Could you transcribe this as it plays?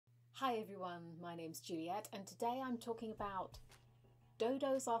Hi everyone, my name's Juliet and today I'm talking about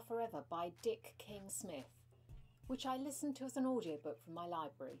Dodos Are Forever by Dick King-Smith, which I listened to as an audiobook from my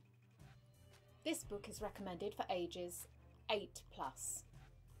library. This book is recommended for ages 8+.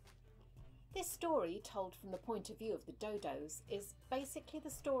 This story, told from the point of view of the dodos, is basically the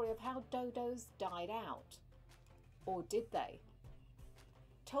story of how dodos died out. Or did they?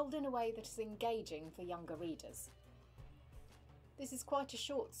 Told in a way that is engaging for younger readers. This is quite a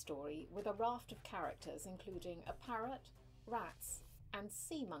short story with a raft of characters including a parrot, rats and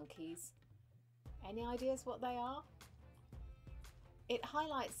sea monkeys. Any ideas what they are? It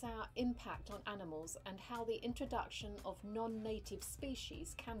highlights our impact on animals and how the introduction of non-native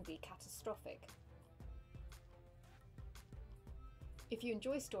species can be catastrophic. If you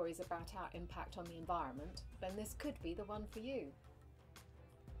enjoy stories about our impact on the environment, then this could be the one for you.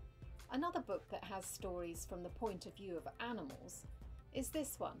 Another book that has stories from the point of view of animals is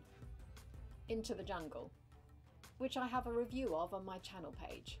this one, Into the Jungle, which I have a review of on my channel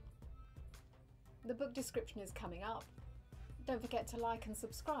page. The book description is coming up. Don't forget to like and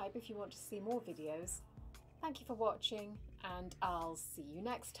subscribe if you want to see more videos. Thank you for watching and I'll see you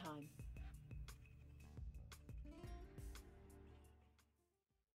next time.